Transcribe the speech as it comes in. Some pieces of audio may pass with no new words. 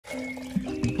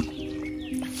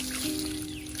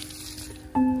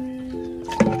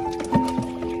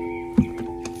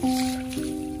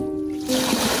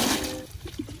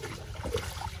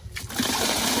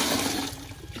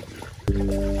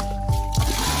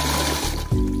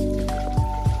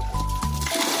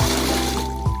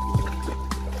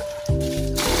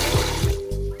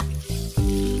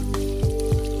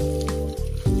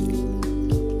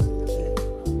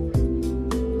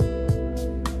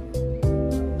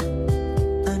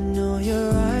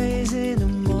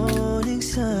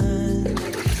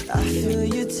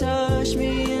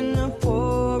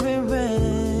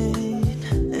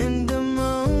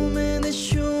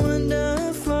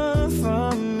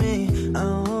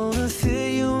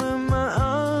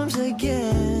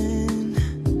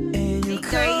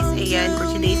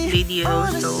video.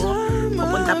 So,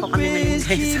 pupunta po kami ngayon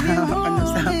guys sa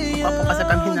kukuha po kasi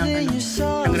kami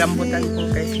ng rambutan po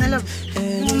guys.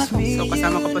 So,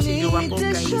 kasama ko po si Juwa po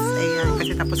guys. Ayan,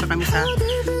 kasi tapos na kami sa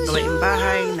gawaing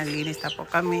bahay. Naglinis na po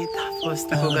kami. Tapos,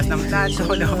 nagugas ng plato,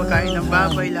 nakapakain ng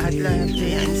baboy, lahat-lahat.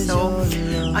 Ayan, so,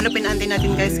 ano pinantin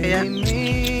natin guys, kaya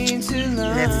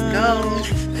let's go!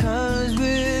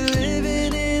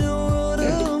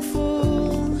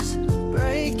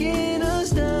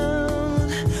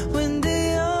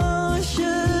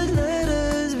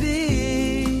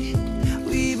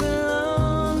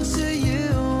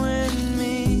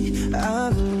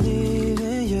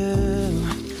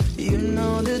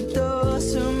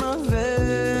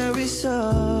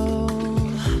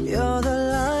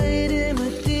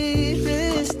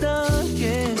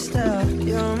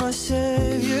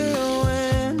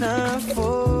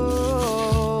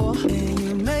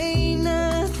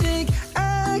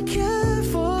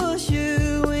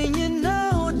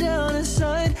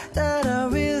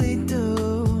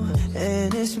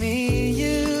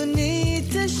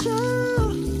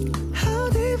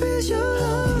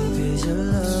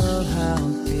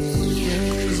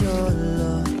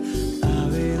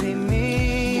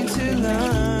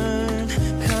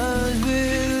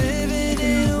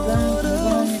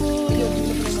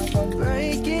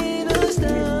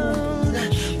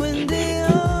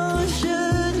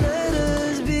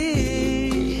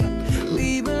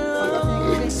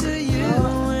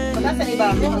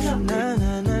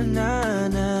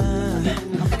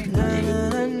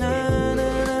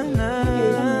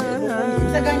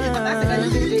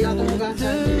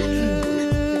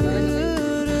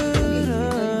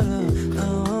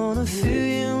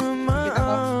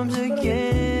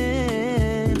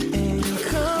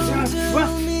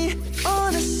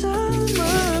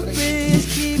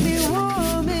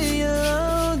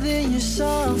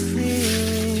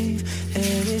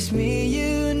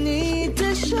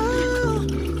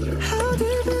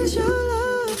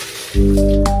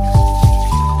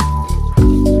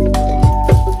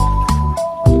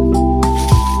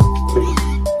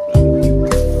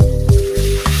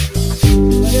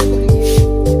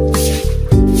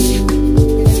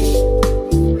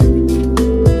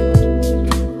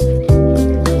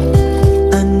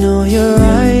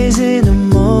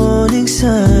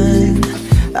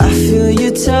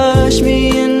 Touch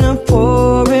me in the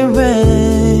pouring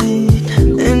rain,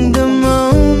 and the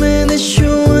moment that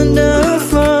you wander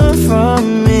far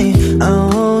from me, I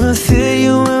wanna feel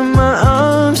you in my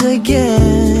arms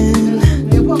again.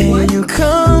 And you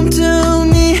come to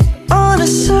me on a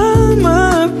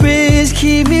summer breeze,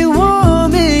 keep me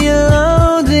warm in your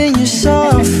love, then you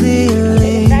softly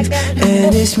leave.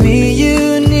 And it's me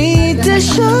you need to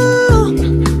show.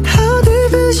 How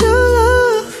deep is your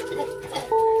love?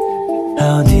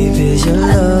 How deep is your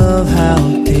love? How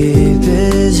deep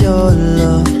is your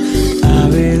love? I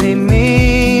really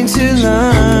mean to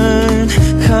learn,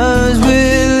 'cause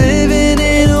we're living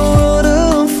in a world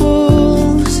of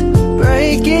fools,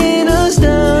 breaking us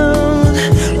down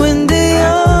when they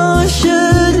all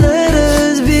should let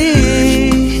us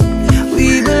be.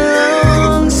 We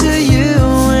belong to you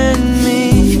and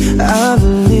me. I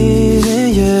believe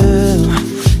in you.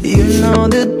 You know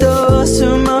the doors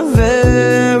to my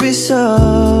very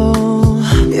soul.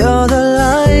 You're the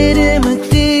light in my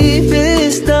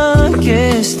deepest,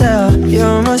 darkest hour.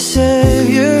 You're my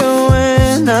savior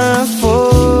when I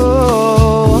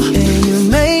fall. And you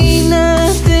may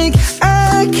not think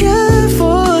I can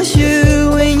force you,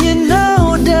 when you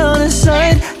know down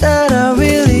inside that I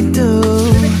really do.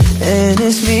 And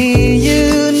it's me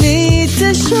you need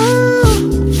to show.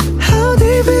 How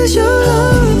deep is your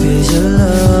love? How deep is your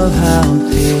love? How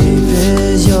deep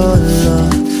is your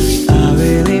love? I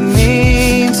really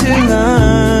mean to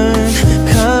learn,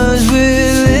 'cause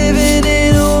we're living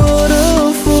in a world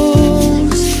of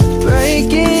fools,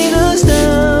 breaking us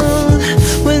down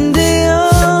when they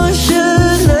all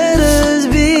should let us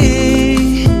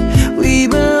be. We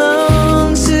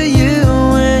belong to you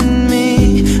and me.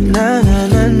 Na na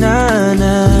na na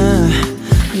na,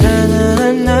 na na na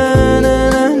na na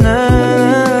na na.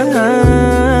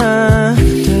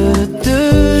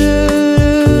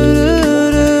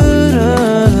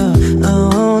 I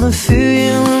wanna feel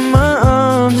you in my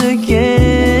arms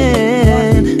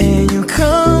again. And you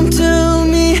come to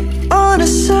me on a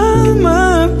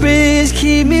summer breeze,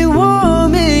 keep me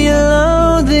warm in your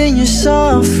love, then you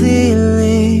softly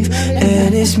leave.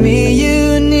 And it's me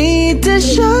you need to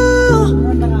show.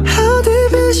 How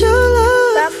deep is your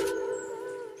love?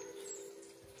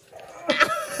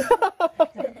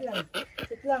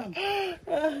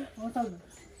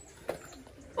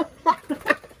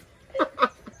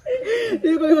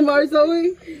 Hindi ko yung Marsa,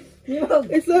 uy.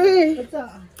 Sorry.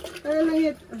 Ano lang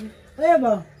hit? Ayaw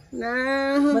ba? Na.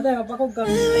 Matay, mapakog ka.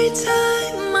 Every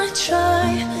time I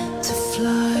try to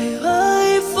fly,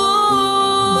 I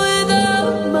fall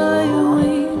without my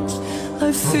wings.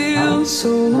 I feel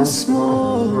so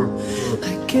small.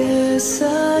 I guess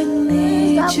I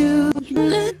need you.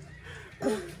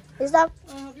 Stop.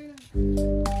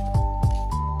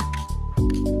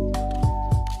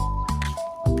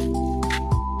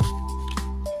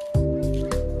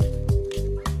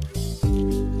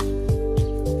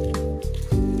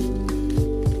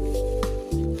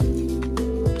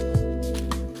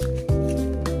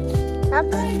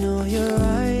 I know your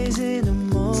eyes in the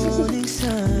morning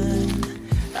sun.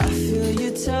 I feel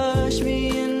you touch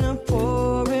me in the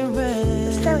pouring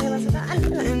rain.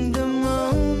 And the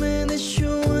moment that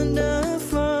you wander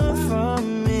far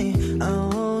from me, I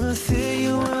wanna feel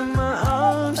you in my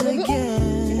arms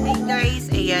again. Hey guys,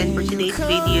 ayan for today's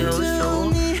video. So,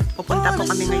 pupunta po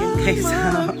kami ngayon guys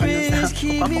sa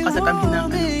pupunta po kami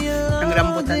ng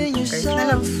rambutan po guys.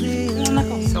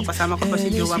 So, kasama ko po si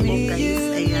Juwa po guys.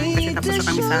 Ayan, kasi tapos na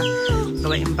kami sa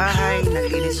gawaing bahay.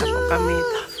 Naglinis na po kami.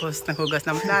 Tapos, naghugas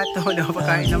ng plato,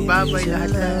 napakain ng baboy,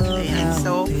 lahat. Ayan,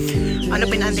 so, ano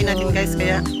pinaantay natin guys?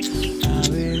 Kaya,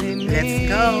 let's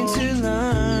go!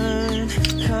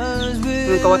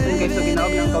 Yung kawatan guys, so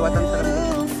ginawag ng kawatan sa rambutan.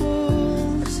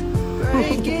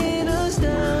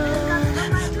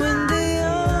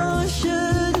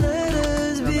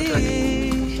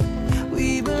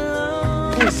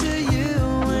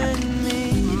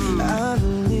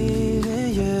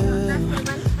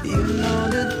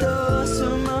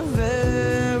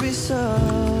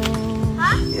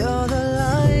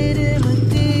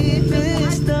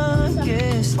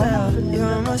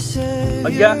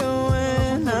 Aja,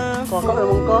 kakak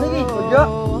emang kau ni, aja.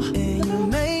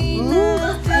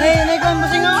 Hey, naik kan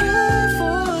pusing ah?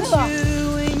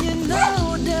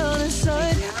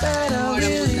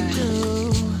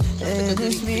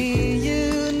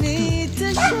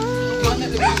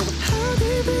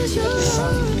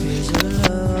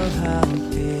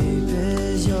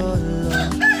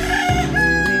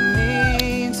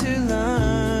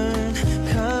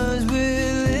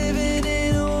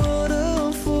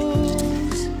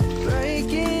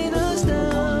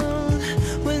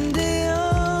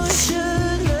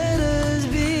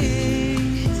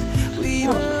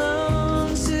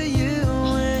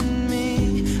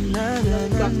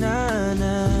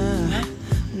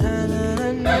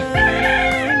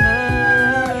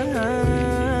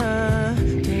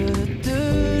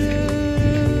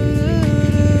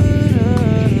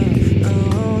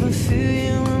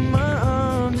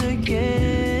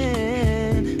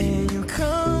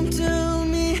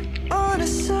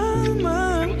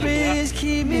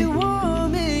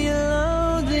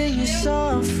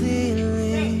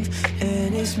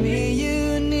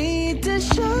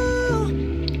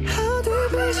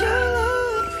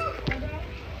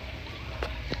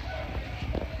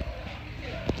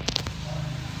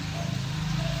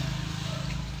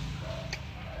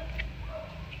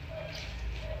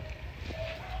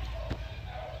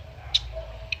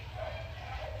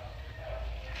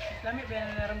 Lami ba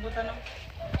yung rambutan no?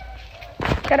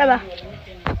 Kada ba?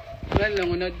 Wala,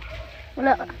 nangunod.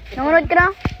 Wala. Nangunod ka na?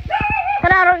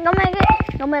 Kada, gamay ka.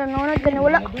 Gamay, nangunod ka na.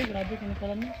 Wala. Grabe,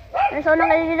 kinakalan mo. Ano sa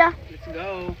unang kanina? Let's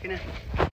go. Okay na.